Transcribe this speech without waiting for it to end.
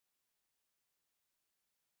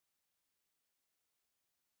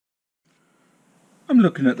I'm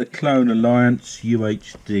looking at the ClonerAlliance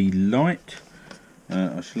UHD Lite.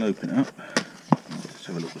 I shall open it up. Let's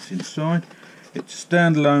have a look what's inside. It's a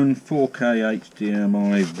standalone 4K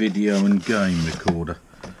HDMI video and game recorder.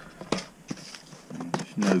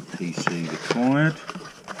 There's no PC required.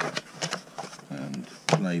 And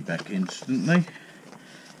playback instantly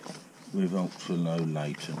with ultra low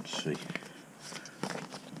latency.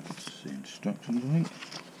 That's the instructions, I think.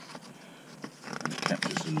 And it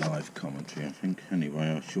captures the live commentary, I think. Anyway,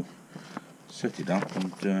 I shall set it up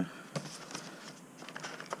and give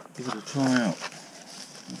it a try out.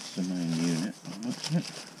 That's the main unit. Looks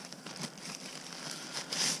it.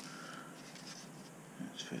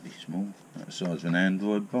 That's fairly small. That's the size of an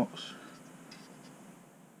Android box.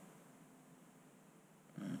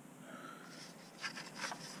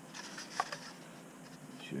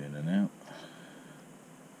 Push you in and out.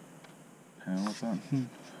 Power button.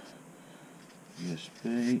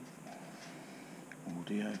 USB.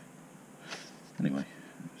 Audio. Anyway,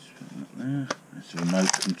 let's put that there. That's the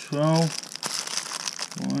remote control.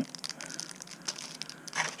 Right.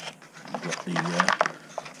 I've got the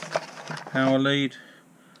power lead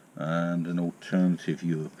and an alternative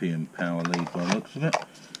European power lead by the looks of it.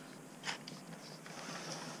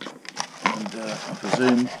 And I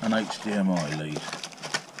presume an HDMI lead.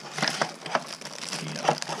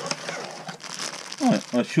 Yeah.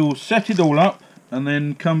 Right, I shall set it all up and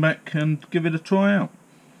then come back and give it a try out.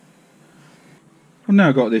 I've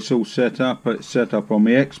now got this all set up. It's set up on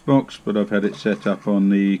my Xbox, but I've had it set up on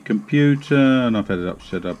the computer and I've had it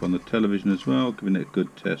set up on the television as well, giving it a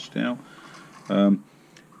good test out.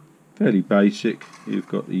 Fairly basic. You've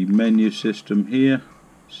got the menu system here,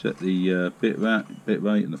 set the bit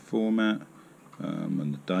rate and the format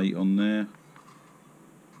and the date on there.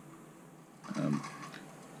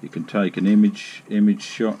 You can take an image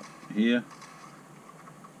shot here.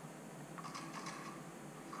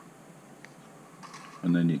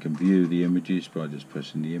 And then you can view the images by just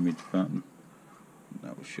pressing the image button. And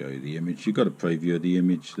that will show you the image. You've got a preview of the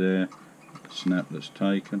image there, the snap that's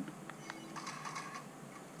taken.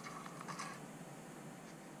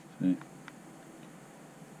 See?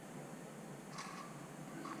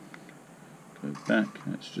 Go back,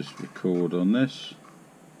 let's just record on this.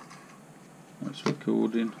 That's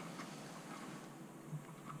recording.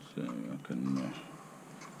 So I can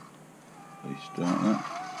restart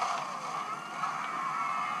that.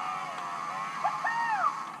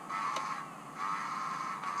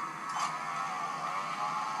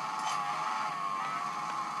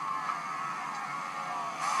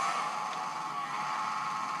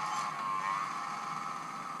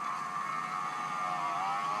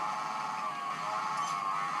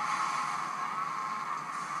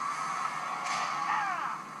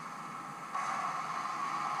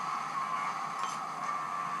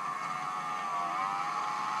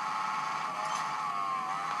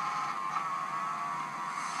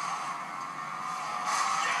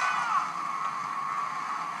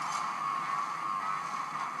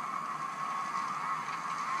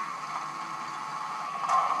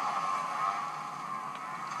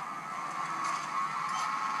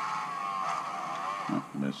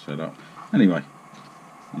 That's set up. Anyway,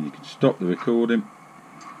 and you can stop the recording.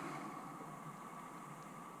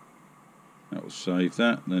 That will save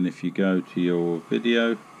that. Then if you go to your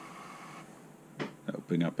video, that will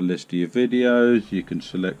bring up a list of your videos. You can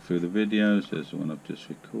select through the videos. There's the one I've just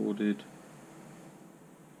recorded.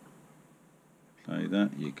 Play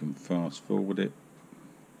that. You can fast forward it.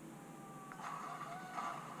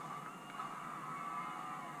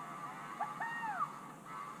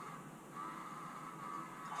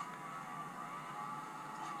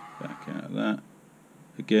 Back out of that.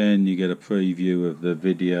 Again, you get a preview of the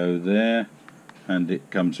video there, and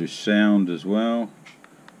it comes with sound as well.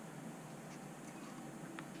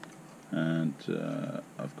 And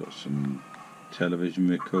I've got some television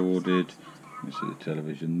recorded. You see the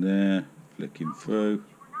television there, flicking through.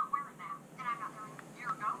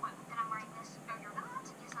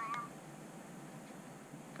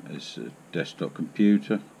 There's a desktop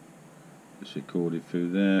computer. It's recorded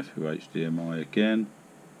through there, through HDMI again.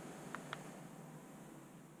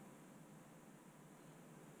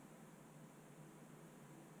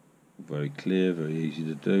 Very clear, very easy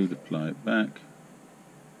to do, to play it back.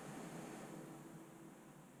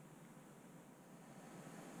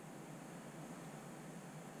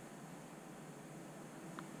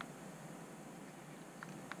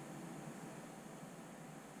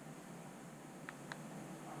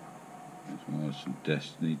 There's some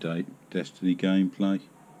Destiny gameplay.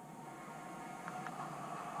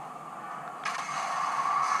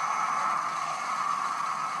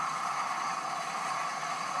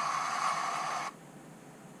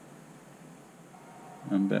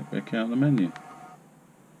 and back out the menu.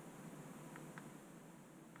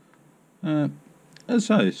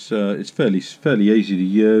 As I say, it's fairly easy to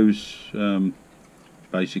use,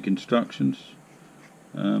 basic instructions,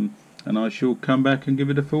 and I shall come back and give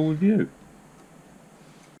it a full review.